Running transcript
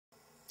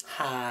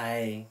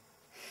Hi.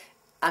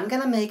 I'm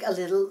gonna make a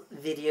little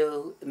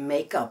video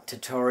makeup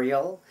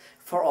tutorial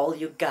for all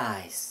you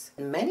guys.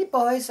 Many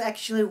boys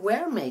actually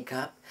wear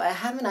makeup, but I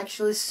haven't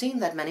actually seen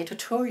that many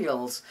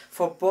tutorials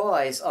for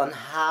boys on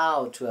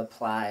how to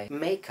apply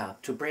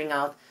makeup to bring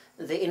out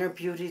the inner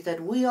beauty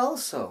that we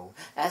also,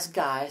 as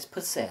guys,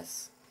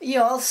 possess.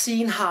 You all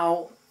seen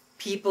how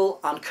people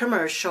on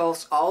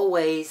commercials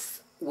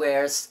always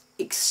wears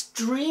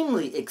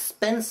extremely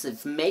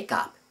expensive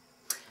makeup.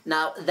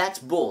 Now that's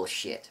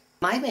bullshit.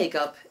 My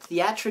makeup,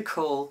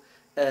 theatrical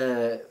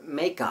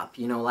makeup,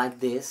 you know, like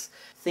this,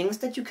 things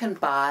that you can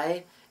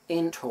buy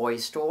in toy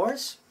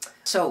stores.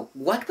 So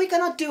what we're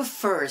gonna do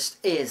first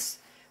is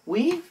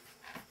we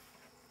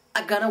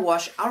are gonna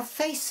wash our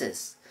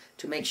faces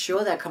to make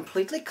sure they're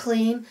completely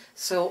clean,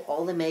 so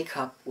all the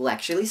makeup will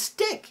actually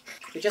stick.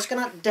 We're just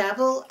gonna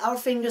dabble our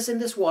fingers in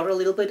this water a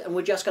little bit, and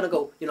we're just gonna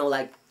go, you know,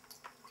 like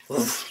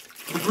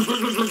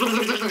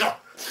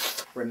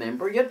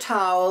remember your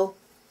towel.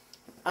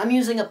 I'm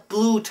using a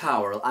blue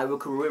towel. I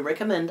would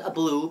recommend a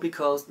blue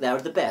because they're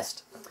the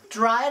best.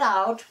 Dry it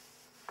out.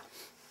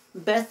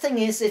 Best thing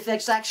is if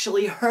it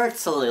actually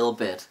hurts a little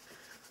bit,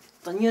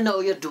 then you know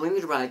you're doing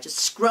it right. Just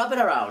scrub it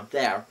around.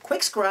 There.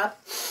 Quick scrub.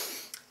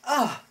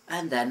 Oh,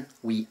 and then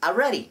we are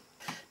ready.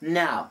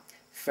 Now,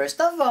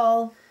 first of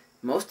all,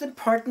 most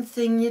important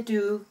thing you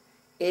do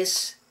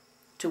is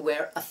to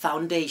wear a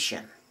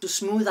foundation to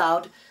smooth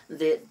out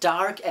the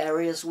dark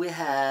areas we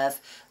have,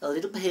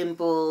 little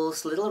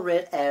pimples, little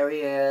red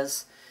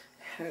areas,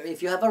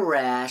 if you have a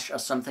rash or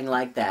something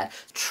like that.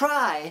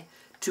 Try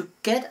to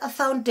get a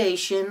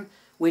foundation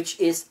which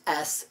is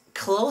as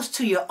close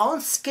to your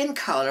own skin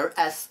color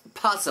as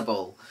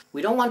possible.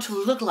 We don't want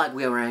to look like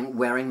we're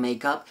wearing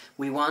makeup.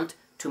 We want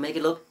to make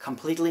it look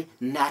completely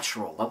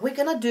natural. What we're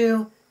gonna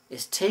do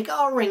is take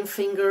our ring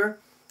finger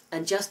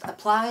and just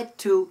apply it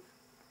to...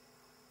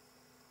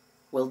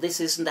 Well, this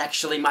isn't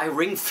actually my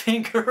ring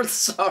finger,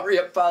 sorry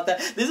about that.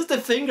 This is the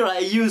finger I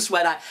use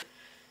when I...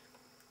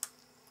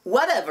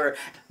 Whatever.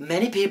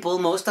 Many people,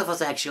 most of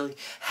us actually,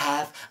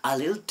 have a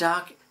little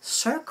dark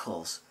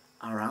circles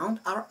around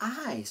our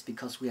eyes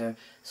because we are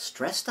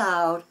stressed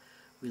out.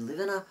 We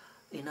live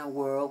in a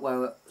world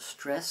where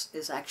stress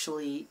is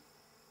actually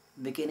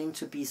beginning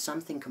to be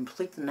something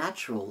completely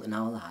natural in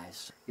our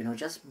lives. You know,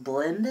 just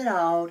blend it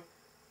out.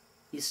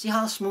 You see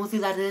how smoothly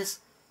that is?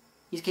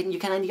 You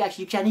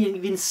can't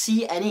even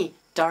see any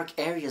dark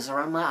areas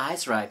around my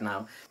eyes right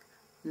now.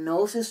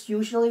 Nose is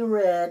usually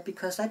red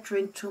because I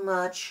drink too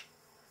much.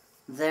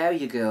 There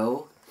you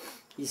go.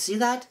 You see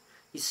that?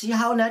 You see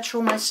how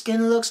natural my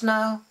skin looks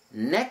now?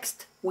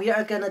 Next, we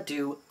are gonna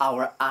do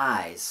our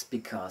eyes,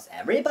 because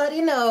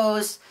everybody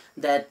knows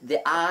that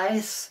the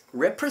eyes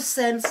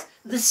represents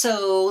the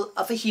soul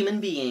of a human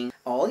being.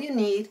 All you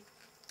need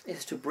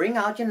is to bring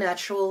out your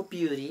natural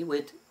beauty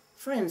with,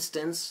 for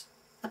instance,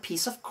 a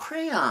piece of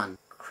crayon.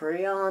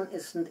 Crayon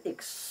isn't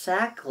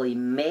exactly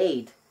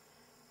made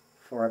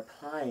for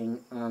applying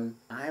on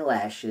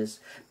eyelashes.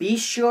 Be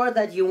sure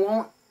that you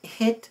won't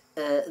hit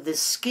the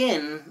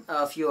skin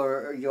of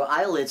your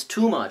eyelids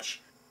too much.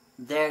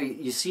 There,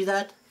 you see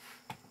that?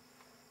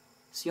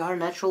 See how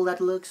natural that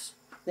looks?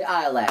 The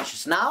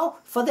eyelashes. Now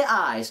for the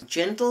eyes.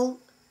 Gentle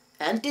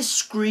and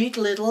discreet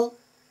little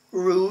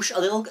rouge,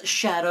 a little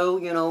shadow,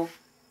 you know.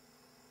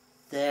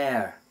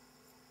 There.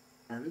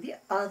 And the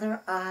other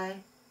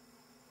eye.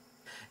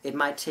 It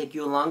might take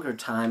you a longer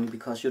time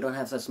because you don't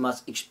have as much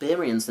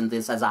experience in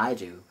this as I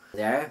do.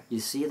 There, you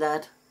see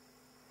that?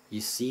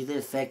 You see the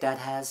effect that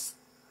has?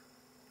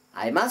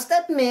 I must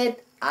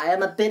admit, I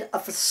am a bit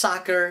of a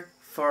sucker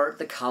for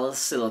the color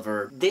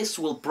silver. This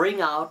will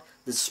bring out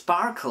the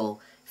sparkle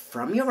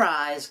from your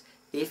eyes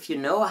if you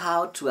know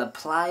how to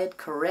apply it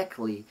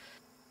correctly.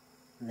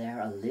 There,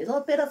 a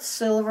little bit of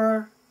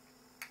silver,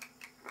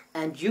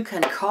 and you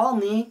can call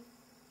me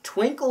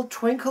Twinkle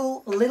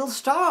Twinkle Little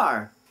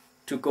Star.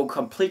 To go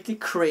completely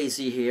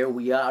crazy here,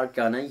 we are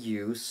gonna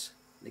use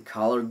the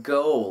color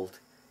gold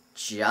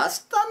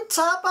just on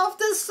top of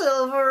the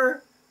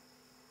silver.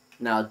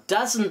 Now,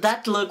 doesn't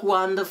that look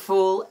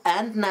wonderful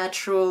and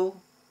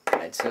natural?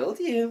 I told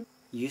you.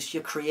 Use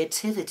your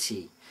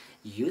creativity.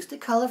 Use the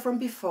color from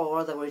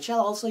before, which I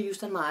also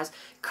used on my eyes.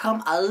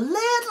 Come a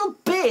little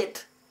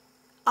bit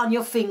on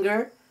your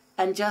finger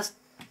and just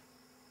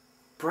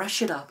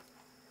brush it up.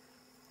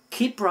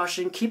 Keep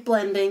brushing, keep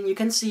blending. You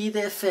can see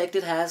the effect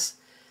it has.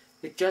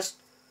 It just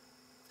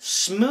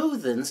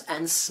smoothens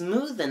and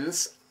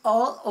smoothens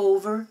all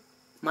over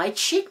my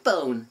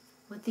cheekbone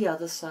with the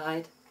other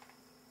side.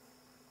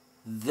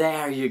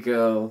 There you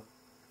go.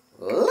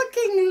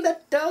 Looking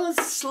at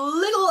those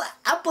little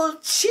apple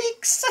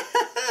cheeks.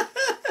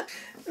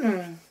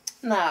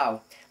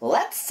 Now,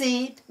 let's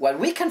see what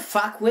we can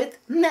fuck with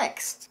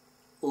next.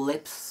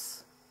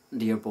 Lips,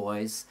 dear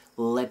boys.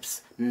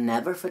 Lips.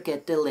 Never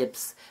forget the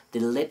lips. The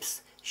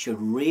lips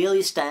should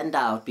really stand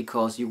out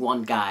because you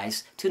want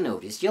guys to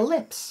notice your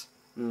lips.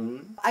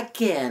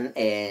 Again,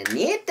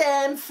 any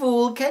damn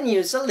fool can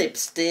use a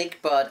lipstick,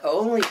 but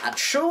only a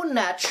true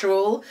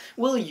natural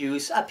will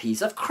use a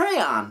piece of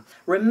crayon.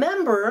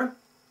 Remember,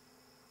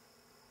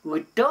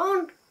 We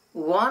don't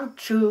want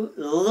to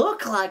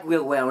look like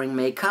we're wearing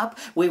makeup.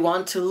 We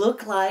want to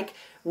look like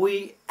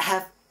we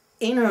have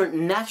inner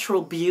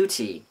natural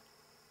beauty.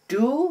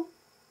 Do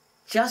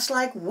just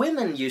like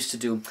women used to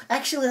do.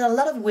 Actually, there are a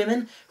lot of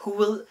women who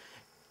will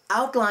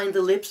outline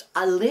the lips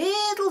a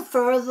little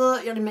further,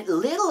 a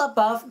little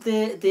above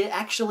the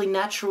actually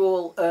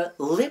natural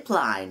lip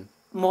line.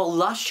 More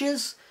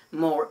luscious,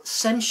 more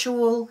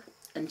sensual,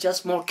 and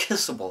just more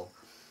kissable.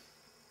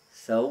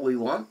 So we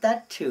want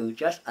that too,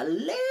 just a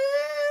little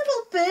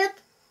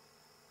bit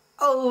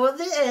over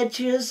the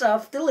edges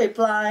of the lip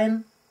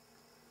line.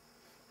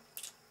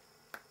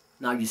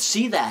 Now you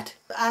see that.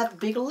 I have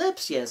bigger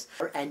lips, yes.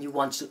 And you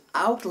want to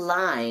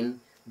outline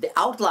the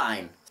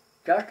outline.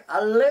 Just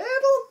a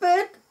little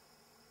bit.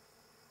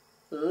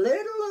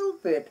 Little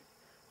bit.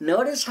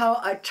 Notice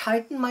how I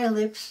tighten my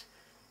lips.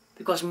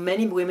 Because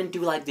many women do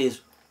like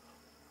this.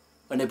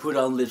 When they put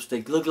on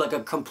lipstick, look like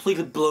a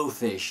completed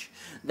blowfish.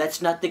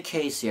 That's not the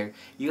case here.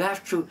 You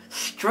have to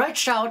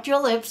stretch out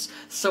your lips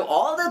so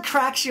all the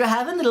cracks you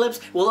have in the lips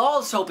will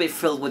also be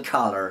filled with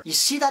color. You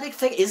see that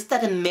effect? Isn't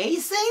that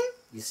amazing?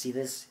 You see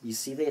this? You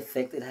see the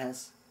effect it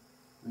has?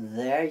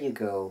 There you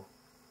go.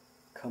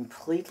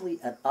 Completely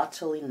and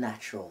utterly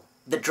natural.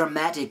 The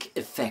dramatic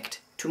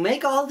effect. To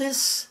make all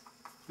this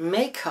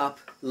makeup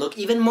look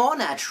even more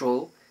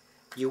natural,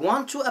 you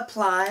want to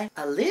apply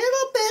a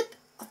little bit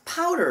of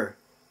powder.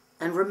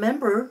 And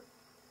remember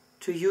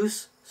to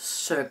use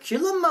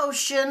circular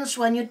motions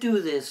when you do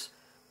this.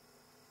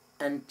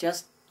 And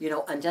just,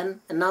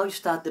 and now you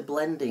start the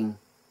blending.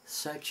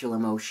 Circular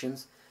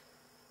motions.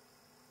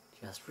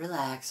 Just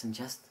relax and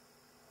just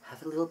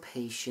have a little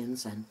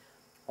patience, and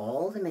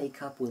all the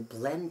makeup will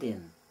blend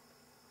in.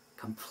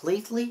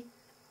 Completely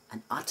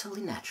and utterly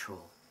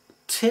natural.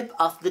 Tip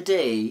of the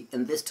day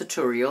in this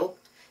tutorial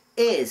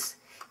is,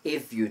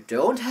 if you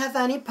don't have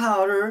any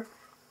powder,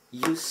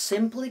 you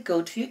simply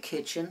go to your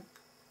kitchen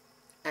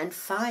and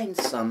find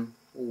some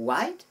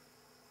white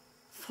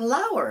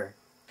flour.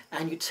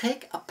 And you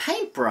take a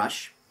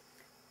paintbrush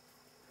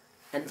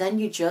and then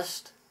you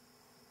just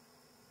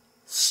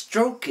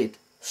stroke it.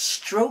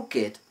 Stroke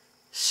it.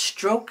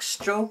 Stroke,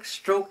 stroke,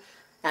 stroke.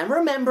 And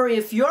remember,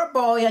 if you're a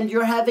boy and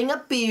you're having a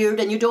beard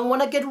and you don't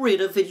want to get rid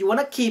of it, you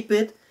want to keep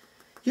it,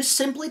 you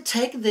simply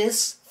take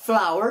this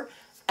flour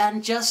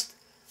and just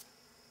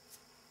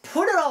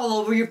put it all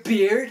over your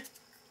beard,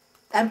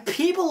 and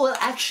people will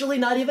actually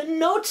not even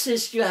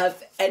notice you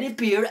have any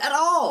beard at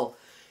all.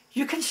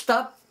 You can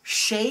stop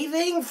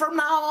shaving from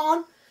now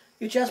on.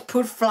 You just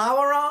put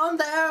flour on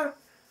there.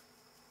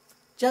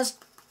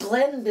 Just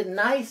blend it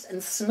nice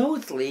and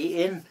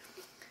smoothly in.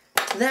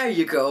 There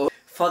you go.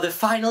 For the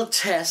final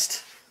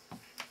test,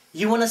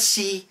 you want to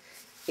see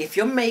if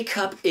your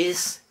makeup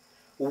is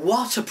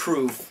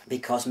waterproof.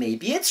 Because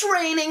maybe it's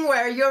raining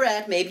where you're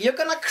at. Maybe you're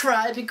gonna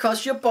cry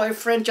because your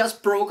boyfriend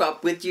just broke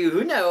up with you.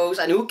 Who knows?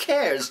 And who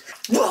cares?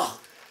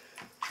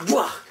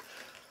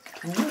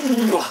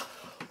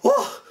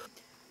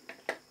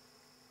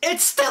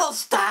 It's still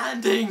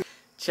standing!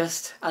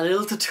 Just a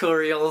little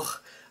tutorial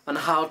on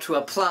how to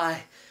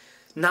apply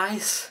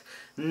nice,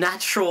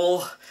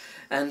 natural,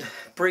 and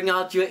bring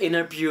out your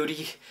inner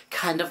beauty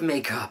kind of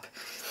makeup.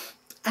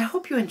 I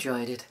hope you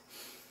enjoyed it.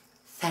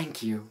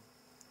 Thank you.